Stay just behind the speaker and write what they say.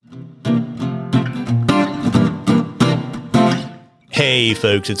Hey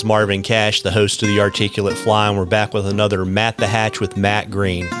folks, it's Marvin Cash, the host of The Articulate Fly, and we're back with another Matt the Hatch with Matt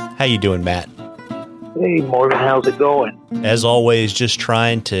Green. How you doing, Matt? Hey Marvin, how's it going? As always, just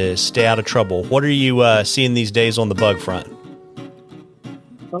trying to stay out of trouble. What are you seeing these days on the bug front?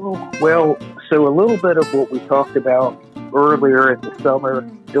 Oh, well, so a little bit of what we talked about earlier in the summer,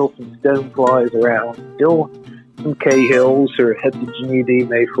 still some stoneflies around, still some Cahills or Heterogeneity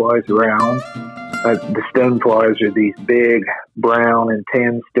mayflies around. The stoneflies are these big brown and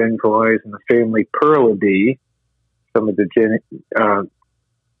tan stoneflies in the family Perlidae. Some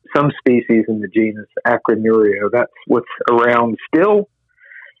species in the genus Acronuria. That's what's around still.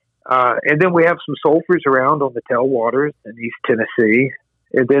 And then we have some sulfurs around on the tailwaters in East Tennessee.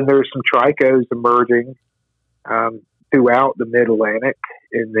 And then there's some trichos emerging throughout the Mid-Atlantic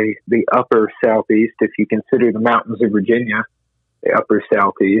in the upper southeast, if you consider the mountains of Virginia, the upper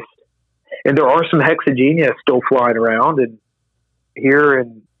southeast. And there are some hexagenia still flying around. And here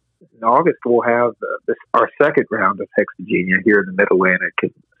in August, we'll have our second round of hexagenia here in the Mid-Atlantic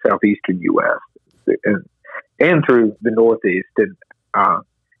and southeastern U.S. and through the northeast. And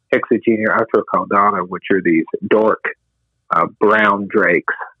hexagenia afrocaudata, which are these dark brown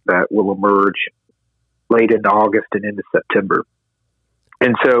drakes that will emerge late into August and into September.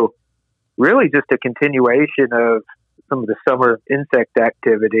 And so really just a continuation of some of the summer insect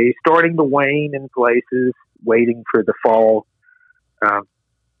activity, starting to wane in places, waiting for the fall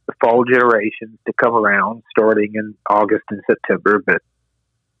generations to come around, starting in August and September, but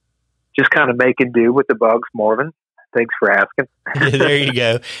just kind of making do with the bugs, Marvin. Thanks for asking. There you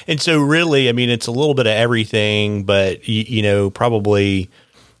go. And so really, I mean, it's a little bit of everything, but probably,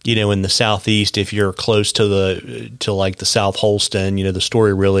 in the Southeast, if you're close to like the South Holston, the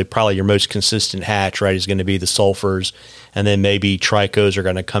story really, probably your most consistent hatch, right, is going to be the sulfurs, and then maybe trichos are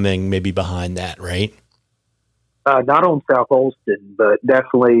going to come in maybe behind that, right? Not on South Holston, but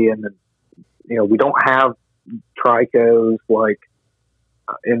definitely in we don't have trichos like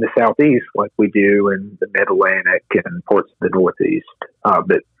in the Southeast like we do in the Mid-Atlantic and parts of the Northeast.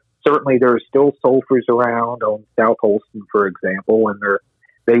 But certainly there's still sulfurs around on South Holston, for example, and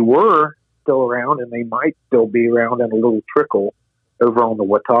they were still around, and they might still be around in a little trickle over on the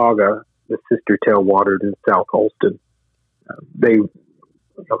Watauga, the sister tailwater to South Holston.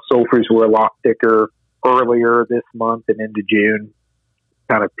 Sulfurs were a lot thicker earlier this month and into June,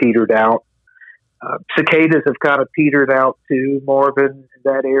 kind of petered out. Cicadas have kind of petered out too, Marvin, in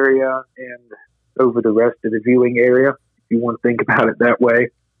that area and over the rest of the viewing area, if you want to think about it that way.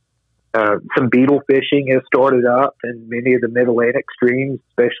 Some beetle fishing has started up in many of the Mid-Atlantic streams,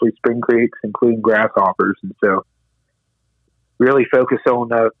 especially spring creeks, including grasshoppers. And so really focus on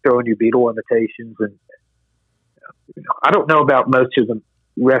throwing your beetle imitations. And I don't know about most of the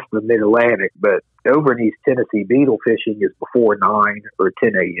rest of the Mid-Atlantic, but over in East Tennessee, beetle fishing is before 9 or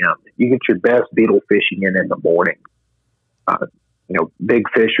 10 a.m. You get your best beetle fishing in the morning. Big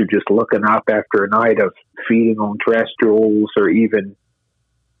fish are just looking up after a night of feeding on terrestrials or even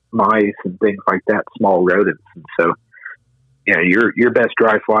mice and things like that, small rodents. And so, your best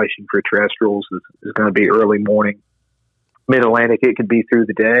dry flashing for terrestrials is going to be early morning. Mid-Atlantic, it could be through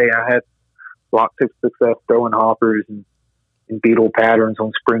the day. I had lots of success throwing hoppers and beetle patterns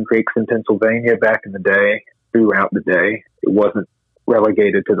on spring creeks in Pennsylvania back in the day, throughout the day. It wasn't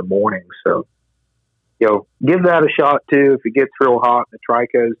relegated to the morning. So, give that a shot too. If it gets real hot and the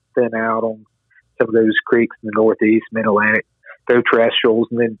trichos thin out on some of those creeks in the Northeast, Mid-Atlantic, throw terrestrials,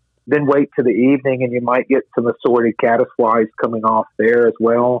 and then wait to the evening, and you might get some assorted caddisflies coming off there as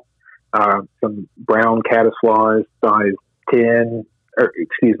well. Some brown caddisflies, size 16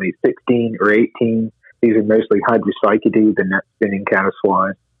 or 18. These are mostly Hydrocychidae, the net spinning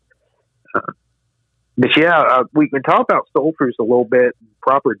caddisflies. We can talk about sulfurs a little bit,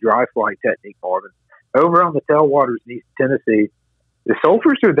 proper dry fly technique, Marvin. Over on the tailwaters in East Tennessee, the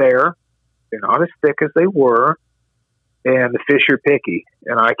sulfurs are there. They're not as thick as they were, and the fish are picky.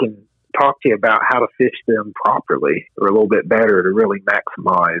 And I can talk to you about how to fish them properly or a little bit better to really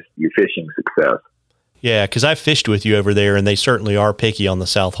maximize your fishing success. Yeah, because I fished with you over there, and they certainly are picky on the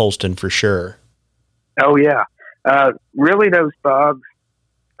South Holston for sure. Oh, yeah. Really, those bugs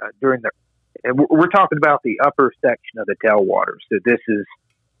and we're talking about the upper section of the tailwater. So this is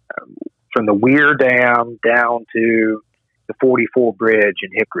from the Weir Dam down to the 44 Bridge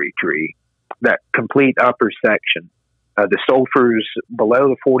and Hickory Tree, that complete upper section. The sulfurs below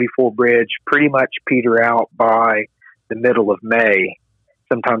the 44 Bridge pretty much peter out by the middle of May,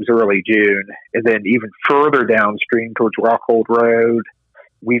 sometimes early June, and then even further downstream towards Rockhold Road,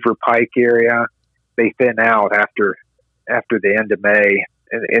 Weaver Pike area, they thin out after the end of May.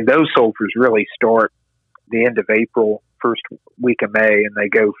 And those sulfurs really start the end of April first week of May, and they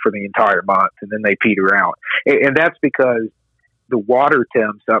go for the entire month, and then they peter out. And that's because the water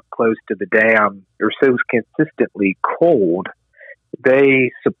temps up close to the dam are so consistently cold,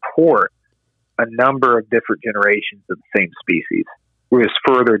 they support a number of different generations of the same species. Whereas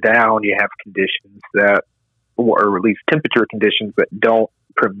further down, you have conditions that, or at least temperature conditions that don't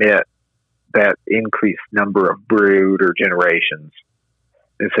permit that increased number of brood or generations.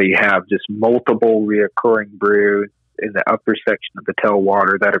 And so you have just multiple reoccurring brood in the upper section of the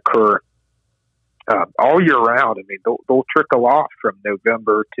tailwater that occur all year round. I mean, they'll trickle off from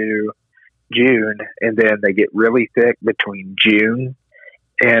November to June, and then they get really thick between June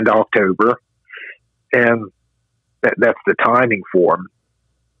and October. And that's the timing for them.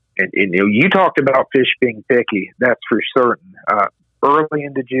 And you talked about fish being picky. That's for certain. Early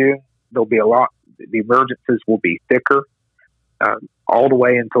into June, there'll be a lot. The emergences will be thicker all the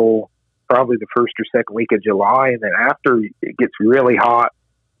way until probably the first or second week of July. And then after it gets really hot,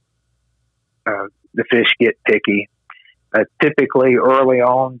 the fish get picky. Typically early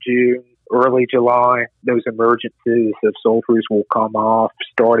on June, early July, those emergences of sulfurs will come off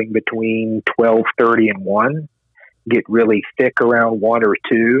starting between 12:30 and 1, get really thick around 1 or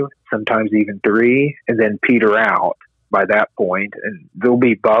 2, sometimes even 3, and then peter out by that point. And there'll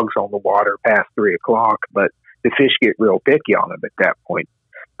be bugs on the water past 3 o'clock, but the fish get real picky on them at that point,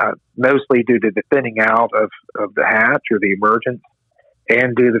 mostly due to the thinning out of the hatch or the emergence,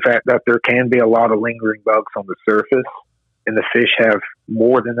 and due to the fact that there can be a lot of lingering bugs on the surface, and the fish have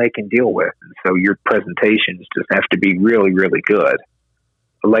more than they can deal with. And so your presentations just have to be really, really good.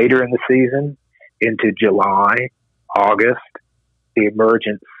 Later in the season, into July, August, the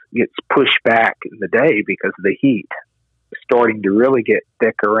emergence gets pushed back in the day because of the heat, starting to really get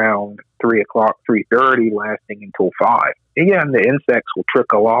thick around 3 o'clock, 3:30, lasting until 5. Again, the insects will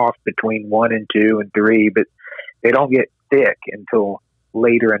trickle off between 1 and 2 and 3, but they don't get thick until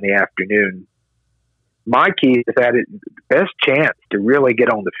later in the afternoon. My key is that the best chance to really get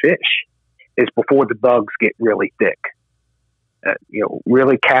on the fish is before the bugs get really thick.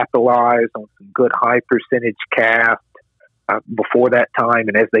 Really capitalize on some good high percentage cast before that time.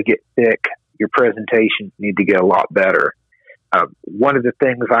 And as they get thick, your presentations need to get a lot better. One of the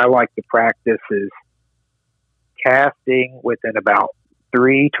things I like to practice is casting within about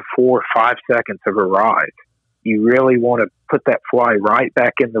 3 to 4 or 5 seconds of a rise. You really want to put that fly right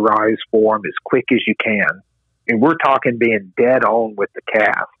back in the rise form as quick as you can. And we're talking being dead on with the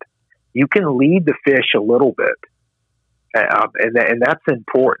cast. You can lead the fish a little bit, and that's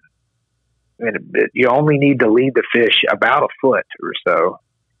important. And you only need to lead the fish about a foot or so.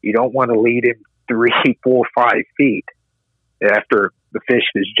 You don't want to lead him 3, 4, 5 feet after the fish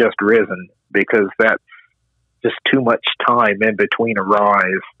has just risen, because that's just too much time in between a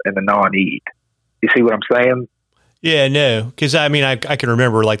rise and a non-eat. You see what I'm saying? Yeah, no, because I mean, I can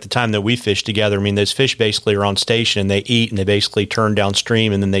remember like the time that we fished together. I mean, those fish basically are on station and they eat and they basically turn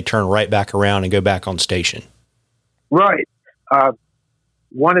downstream and then they turn right back around and go back on station. Right.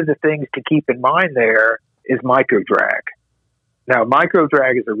 One of the things to keep in mind there is micro drag. Now, micro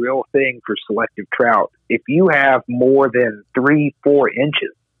drag is a real thing for selective trout. If you have more than 3-4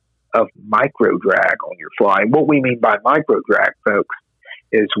 inches of micro drag on your fly, what we mean by micro drag, folks,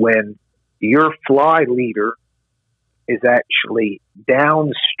 is when your fly leader is actually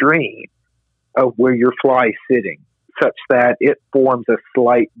downstream of where your fly is sitting, such that it forms a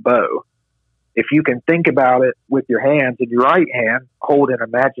slight bow. If you can think about it with your hands, in your right hand, hold an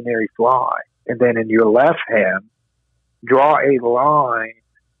imaginary fly, and then in your left hand, draw a line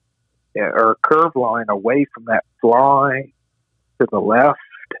or a curved line away from that fly to the left.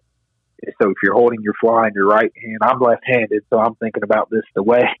 So if you're holding your fly in your right hand, I'm left-handed, so I'm thinking about this the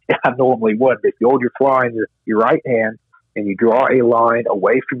way I normally would. If you hold your fly in your right hand and you draw a line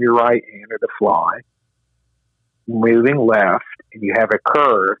away from your right hand of the fly, moving left, and you have a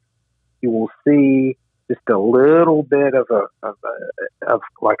curve, you will see just a little bit of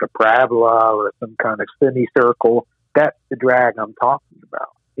like a parabola or some kind of semicircle. That's the drag I'm talking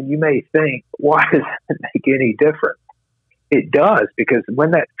about. And you may think, why does it make any difference? It does, because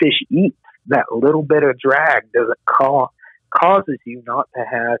when that fish eats, that little bit of drag causes you not to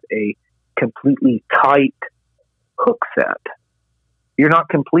have a completely tight hook set. You're not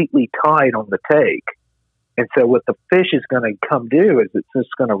completely tight on the take. And so what the fish is going to come do is it's just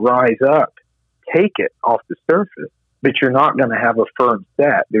going to rise up, take it off the surface, but you're not going to have a firm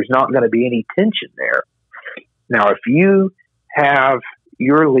set. There's not going to be any tension there. Now, if you have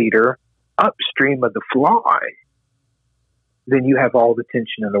your leader upstream of the fly, then you have all the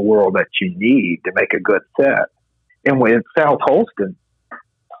tension in the world that you need to make a good set. And with South Holston,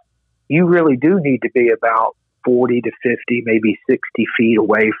 you really do need to be about 40 to 50, maybe 60 feet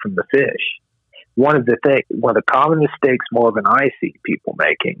away from the fish. One of the common mistakes Marvin and I see people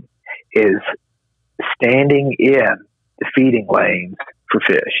making is standing in the feeding lanes for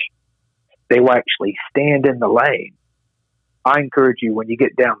fish. They will actually stand in the lane. I encourage you, when you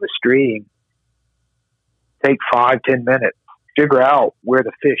get down the stream, take 5-10 minutes, figure out where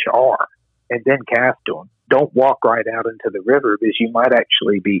the fish are, and then cast to them. Don't walk right out into the river, because you might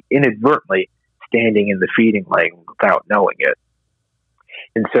actually be inadvertently standing in the feeding lane without knowing it.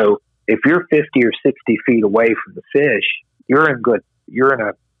 And so if you're 50 or 60 feet away from the fish, you're in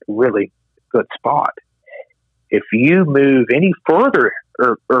a really good spot. If you move any further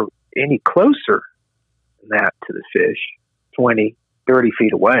or any closer than that to the fish, 20, 30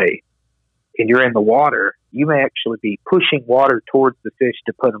 feet away, and you're in the water, you may actually be pushing water towards the fish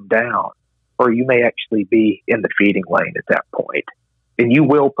to put them down, or you may actually be in the feeding lane at that point, and you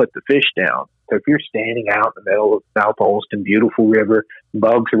will put the fish down. So if you're standing out in the middle of South Holston, beautiful river,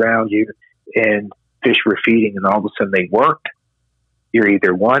 bugs around you, and fish were feeding, and all of a sudden they weren't, you're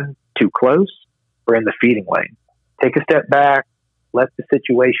either one, too close, or in the feeding lane. Take a step back, let the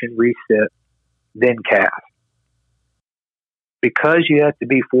situation reset, then cast. Because you have to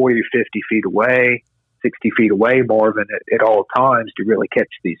be 40 or 50 feet away, 60 feet away, Marvin, at all times to really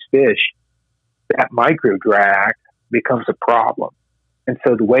catch these fish, that micro drag becomes a problem. And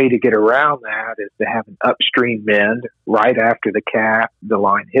so the way to get around that is to have an upstream bend right after the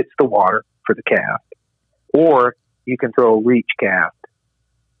line hits the water for the cast. Or you can throw a reach cast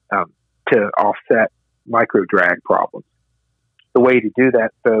to offset micro drag problems. The way to do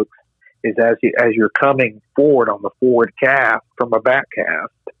that, folks, is as you're coming forward on the forward cast from a back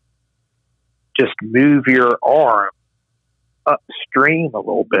cast, just move your arm upstream a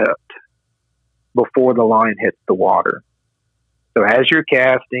little bit before the line hits the water. So as you're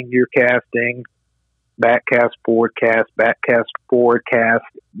casting, back cast, forward cast,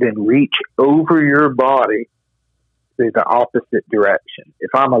 then reach over your body to the opposite direction.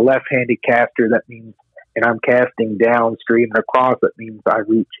 If I'm a left-handed caster, that means, and I'm casting downstream and across, that means I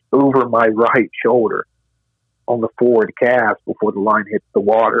reach over my right shoulder on the forward cast before the line hits the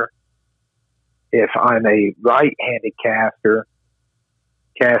water. If I'm a right-handed caster,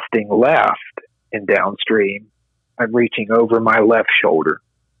 casting left and downstream, I'm reaching over my left shoulder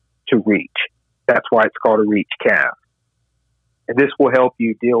to reach. That's why it's called a reach cast. And this will help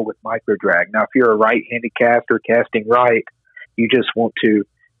you deal with micro drag. Now, if you're a right-handed caster casting right, you just want to,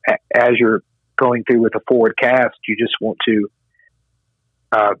 as you're going through with a forward cast, you just want to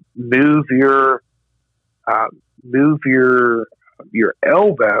move your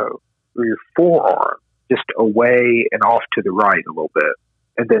elbow or your forearm just away and off to the right a little bit,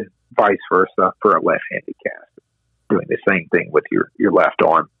 and then vice versa for a left-handed caster, doing the same thing with your left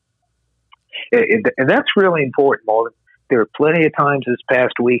arm. And that's really important, Marvin. There are plenty of times this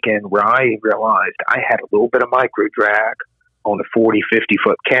past weekend where I realized I had a little bit of micro drag on a 40,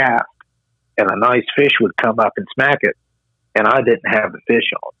 50-foot cast, and a nice fish would come up and smack it, and I didn't have the fish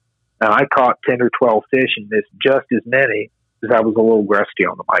on. And I caught 10 or 12 fish and missed just as many because I was a little rusty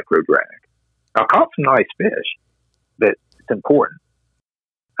on the micro drag. I caught some nice fish, but it's important.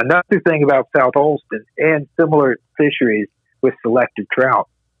 Another thing about South Holston and similar fisheries with selected trout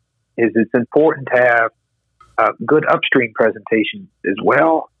is it's important to have good upstream presentation as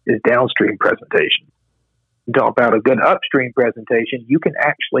well as downstream presentation. Talk about a good upstream presentation, you can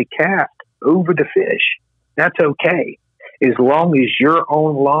actually cast over the fish. That's okay, as long as you're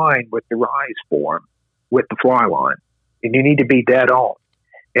on line with the rise form with the fly line, and you need to be dead on.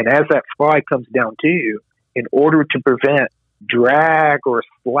 And as that fly comes down to you, in order to prevent drag or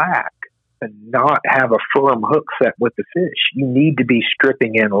slack and not have a firm hook set with the fish, you need to be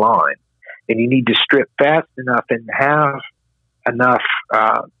stripping in line, and you need to strip fast enough and have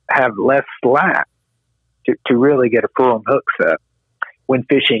less slack to really get a firm hook set. When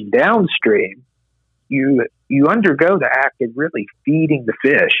fishing downstream, you undergo the act of really feeding the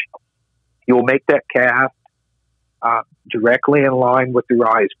fish. You'll make that cast directly in line with the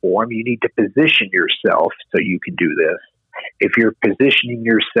rise form. You need to position yourself so you can do this. If you're positioning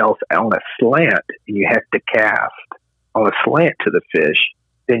yourself on a slant and you have to cast on a slant to the fish,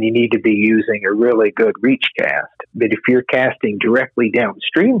 then you need to be using a really good reach cast. But if you're casting directly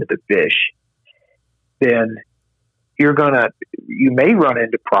downstream to the fish, then you may run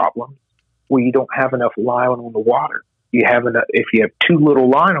into problems where you don't have enough line on the water. If you have too little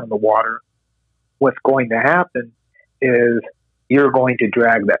line on the water, what's going to happen is you're going to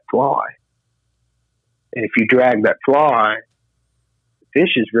drag that fly. And if you drag that fly, the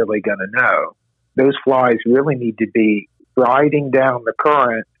fish is really going to know. Those flies really need to be riding down the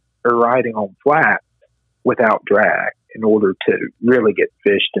current or riding on flat without drag in order to really get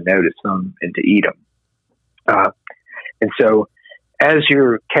fish to notice them and to eat them. And so as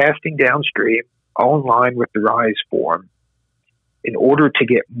you're casting downstream on line with the rise form, in order to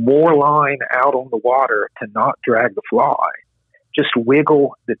get more line out on the water to not drag the fly, just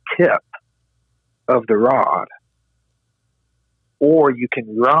wiggle the tip of the rod. Or you can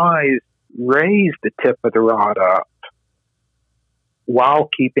raise the tip of the rod up while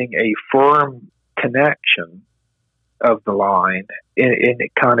keeping a firm connection of the line in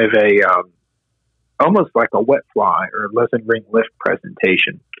kind of a almost like a wet fly or lessen ring lift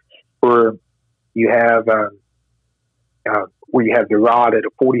presentation, where you have the rod at a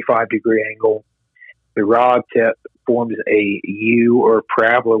 45-degree angle. The rod tip forms a U or a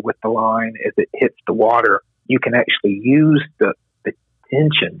parabola with the line as it hits the water. You can actually use the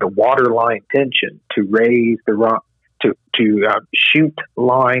tension, the water line tension, to raise the rod, to shoot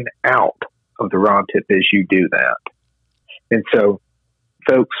line out of the rod tip as you do that. And so,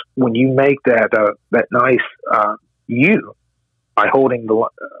 folks, when you make that nice U by holding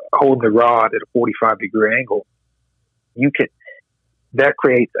the rod at a 45-degree angle, that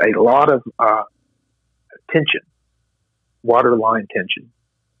creates a lot of tension, water line tension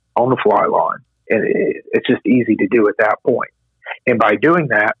on the fly line, and it's just easy to do at that point. And by doing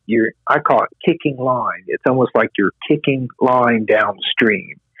that, I call it kicking line. It's almost like you're kicking line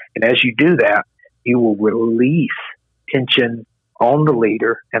downstream. And as you do that, you will release tension on the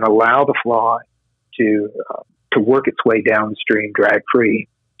leader and allow the fly to work its way downstream drag free.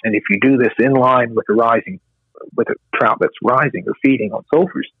 And if you do this in line with a trout that's rising or feeding on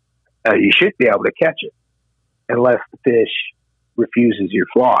sulfurs, you should be able to catch it unless the fish refuses your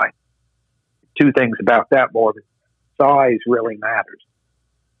fly. Two things about that, Morgan. Size really matters.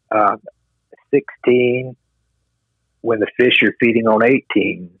 16, when the fish you're feeding on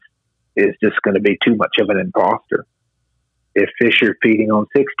 18s, is just going to be too much of an imposter. If fish are feeding on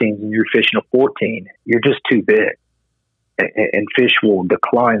 16s and you're fishing a 14, you're just too big. And fish will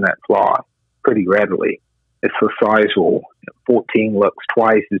decline that fly pretty readily. It's the size will, 14 looks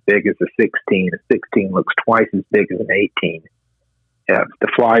twice as big as a 16. A 16 looks twice as big as an 18. If the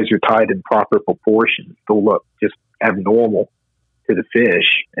flies are tied in proper proportions, they'll look just abnormal to the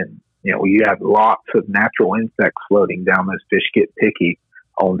fish. And, you have lots of natural insects floating down. Those fish get picky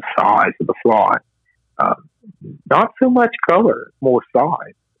on size of the fly. Not so much color, more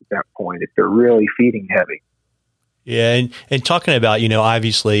size at that point if they're really feeding heavy. Yeah, and talking about,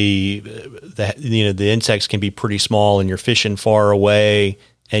 obviously the insects can be pretty small and you're fishing far away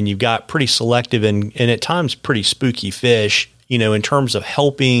and you've got pretty selective and at times pretty spooky fish, in terms of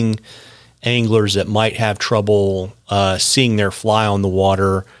helping anglers that might have trouble seeing their fly on the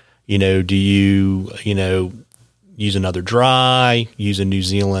water. Do you, use another dry, use a New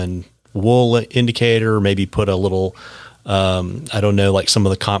Zealand wool indicator, maybe put a little, I don't know, like some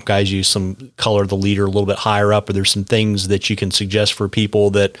of the comp guys use some color the leader a little bit higher up, or there's some things that you can suggest for people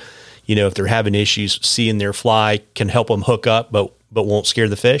that, if they're having issues seeing their fly, can help them hook up, but won't scare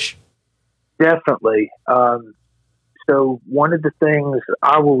the fish? Definitely. So one of the things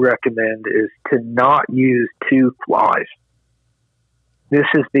I will recommend is to not use two flies. This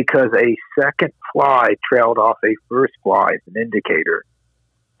is because a second fly trailed off a first fly as an indicator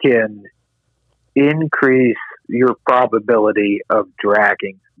can increase your probability of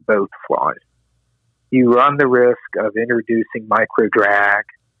dragging both flies. You run the risk of introducing micro drag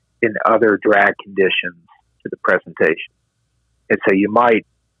in other drag conditions to the presentation. And so you might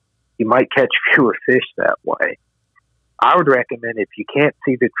catch fewer fish that way. I would recommend, if you can't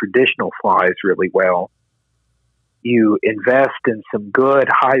see the traditional flies really well, you invest in some good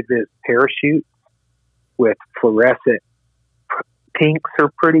high-vis parachutes with fluorescent pinks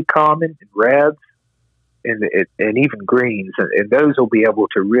are pretty common, and reds, and even greens, and those will be able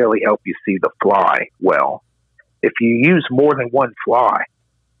to really help you see the fly well. If you use more than one fly,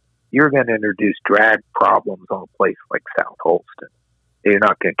 you're going to introduce drag problems on a place like South Holston. You're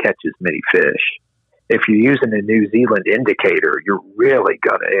not going to catch as many fish. If you're using a New Zealand indicator, you're really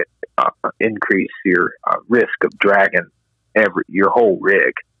going to increase your risk of dragging your whole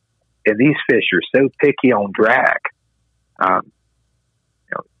rig. And these fish are so picky on drag.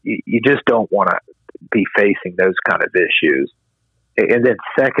 You just don't want to be facing those kind of issues. And then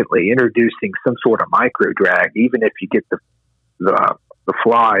secondly, introducing some sort of micro drag, even if you get the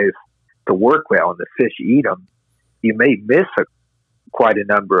flies to work well and the fish eat them, you may miss quite a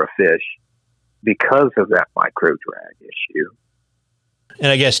number of fish because of that micro drag issue.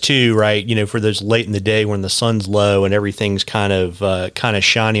 And I guess too, right, for those late in the day when the sun's low and everything's kind of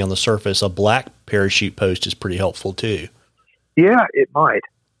shiny on the surface, a black parachute post is pretty helpful too. Yeah, it might.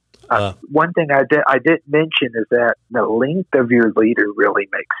 One thing I didn't mention is that the length of your leader really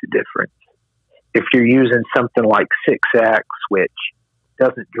makes a difference. If you're using something like 6X, which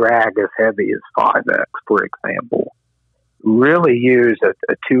doesn't drag as heavy as 5X, for example, really use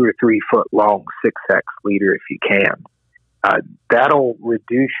a 2 or 3 foot long 6X leader if you can. That'll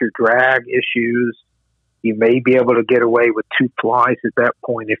reduce your drag issues. You may be able to get away with 2 flies at that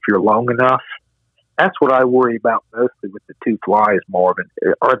point if you're long enough. That's what I worry about mostly with the 2 flies, Marvin,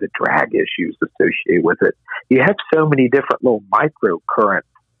 are the drag issues associated with it. You have so many different little micro currents.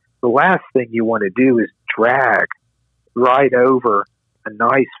 The last thing you want to do is drag right over a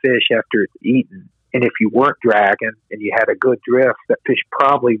nice fish after it's eaten. And if you weren't dragging and you had a good drift, that fish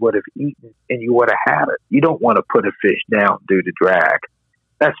probably would have eaten and you would have had it. You don't want to put a fish down due to drag.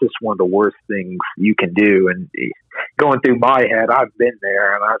 That's just one of the worst things you can do. And going through my head, I've been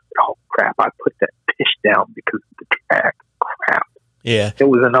there and I said, oh crap, I put that fish down because of the drag. Crap. Yeah. It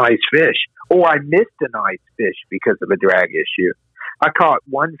was a nice fish. Or I missed a nice fish because of a drag issue. I caught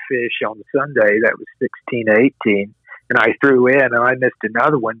one fish on Sunday that was 16, 18, and I threw in and I missed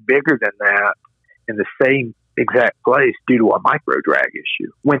another one bigger than that in the same exact place due to a micro drag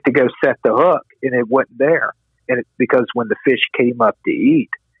issue. Went to go set the hook and it wasn't there. And it's because when the fish came up to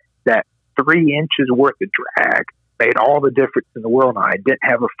eat, that 3 inches worth of drag made all the difference in the world. And I didn't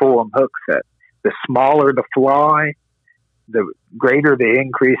have a full hook set. The smaller the fly, the greater the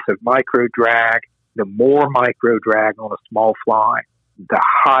increase of micro drag. The more micro drag on a small fly, the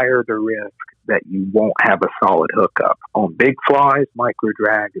higher the risk that you won't have a solid hookup. On big flies, micro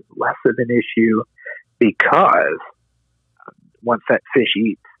drag is less of an issue because once that fish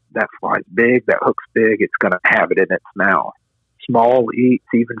eats, that fly's big, that hook's big, it's going to have it in its mouth. Small eats,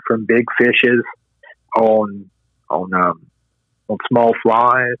 even from big fishes, on small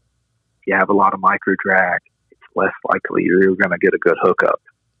flies, if you have a lot of micro drag, it's less likely you're going to get a good hookup.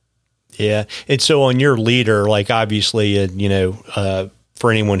 Yeah. And so on your leader, like obviously, for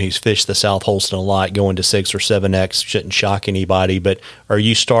anyone who's fished the South Holston a lot, going to 6 or 7X shouldn't shock anybody, but are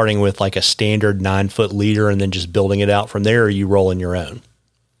you starting with like a standard 9-foot leader and then just building it out from there, or are you rolling your own?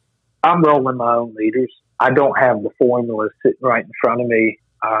 I'm rolling my own leaders. I don't have the formula sitting right in front of me.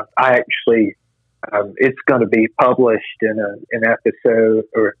 I actually, it's going to be published in an episode,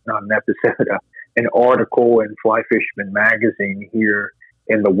 or not an episode, an article in Fly Fisherman magazine here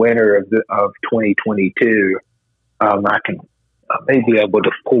in the winter of 2022. I can maybe able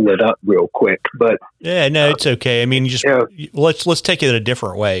to pull it up real quick, but yeah, no, it's okay. I mean, let's take it a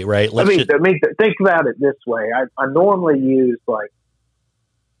different way, right? Think about it this way. I normally use like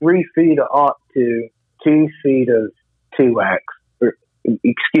 3 feet of Octu, 2 feet of 2X,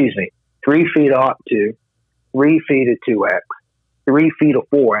 3 feet of Octu, 3 feet of 2X, 3 feet of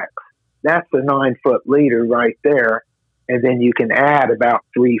 4X. That's the 9-foot leader right there. And then you can add about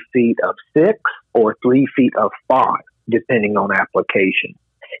 3 feet of 6 or 3 feet of 5, depending on application.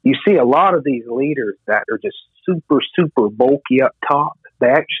 You see a lot of these leaders that are just super, super bulky up top. They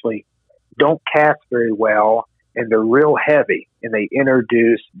actually don't cast very well, and they're real heavy, and they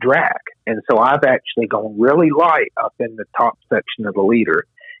introduce drag. And so I've actually gone really light up in the top section of the leader.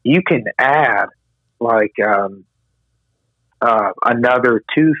 You can add like another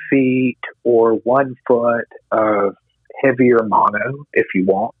 2 feet or 1 foot of heavier mono if you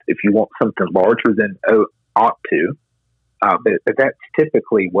want something larger than Octu. But that's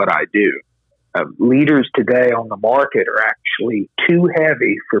typically what I do. Leaders today on the market are actually too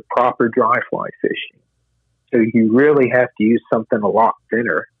heavy for proper dry fly fishing. So you really have to use something a lot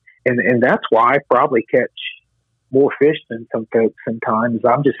thinner. And that's why I probably catch more fish than some folks sometimes.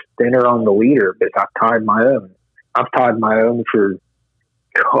 I'm just thinner on the leader, but I've tied my own. I've tied my own for,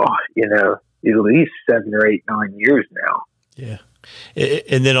 at least 7 or 8, 9 years now. Yeah.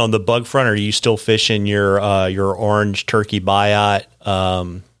 And then on the bug front, are you still fishing your orange turkey biot,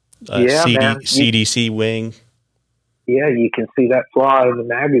 CDC wing? Yeah, you can see that fly in the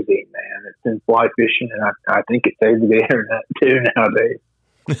magazine, man. It's in Fly Fishing, and I think it's over the internet too nowadays.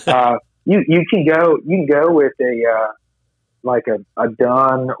 You can go with a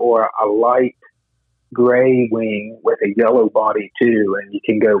dun or a light gray wing with a yellow body too, and you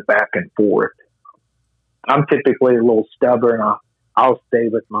can go back and forth. I'm typically a little stubborn. I'll stay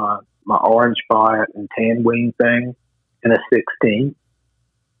with my orange biot and tan wing thing in a 16.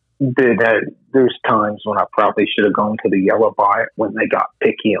 There's times when I probably should have gone to the yellow biot when they got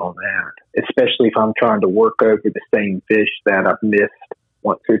picky on that, especially if I'm trying to work over the same fish that I've missed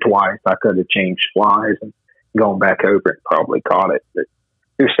once or twice. I could have changed flies and gone back over and probably caught it. But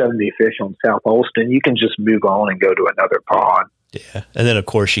there's 70 fish on South Holston. You can just move on and go to another pond. Yeah. And then, of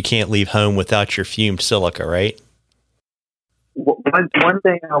course, you can't leave home without your fumed silica, right? one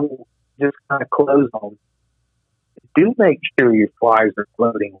thing I will just kind of close on: do make sure your flies are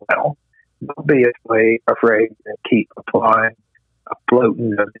floating well. Don't be afraid to keep applying a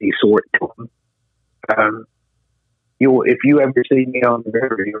floating of any sort to them. If you ever see me on the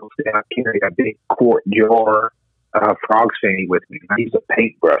river, you'll see I carry a big quart jar of frog's fanny with me. I use a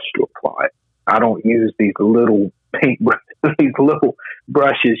paintbrush to apply it. I don't use these little these little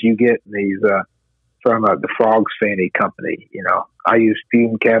brushes you get in these from the Frog's Fanny company. I use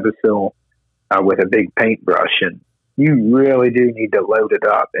fume Cavasil with a big paintbrush, and you really do need to load it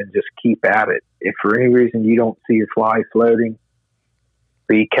up and just keep at it. If for any reason you don't see your fly floating,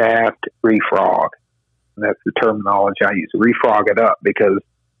 recast, refrog. And that's the terminology I use. Refrog it up, because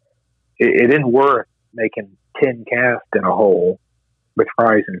it isn't worth making 10 casts in a hole with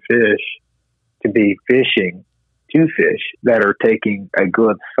fries and fish to be fishing 2 fish that are taking a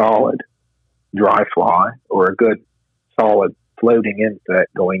good solid dry fly or a good solid floating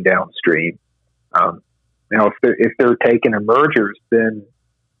insect going downstream. If they're taking emergers, then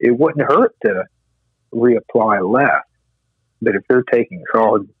it wouldn't hurt to reapply less. But if they're taking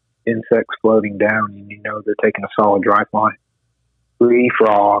solid insects floating down, and they're taking a solid dry fly,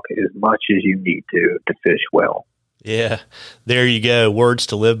 refrog as much as you need to fish well. Yeah, there you go. Words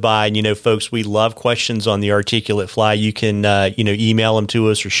to live by. And, folks, we love questions on the articulate fly. You can, email them to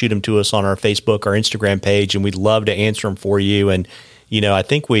us or shoot them to us on our Facebook or Instagram page, and we'd love to answer them for you. And, I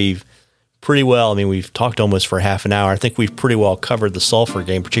think we've we've talked almost for half an hour. I think we've pretty well covered the sulfur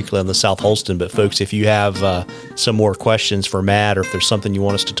game, particularly on the South Holston. But folks, if you have some more questions for Matt, or if there's something you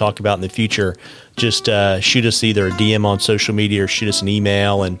want us to talk about in the future, just shoot us either a DM on social media or shoot us an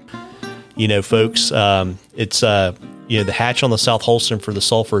email. And, folks, it's the hatch on the South Holston for the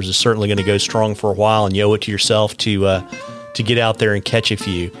sulfurs is certainly going to go strong for a while, and you owe it to yourself to get out there and catch a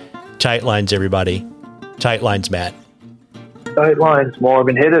few. Tight lines, everybody. Tight lines, Matt. Tight lines,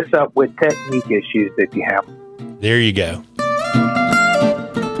 Marvin. Hit us up with technique issues if you have them. There you go.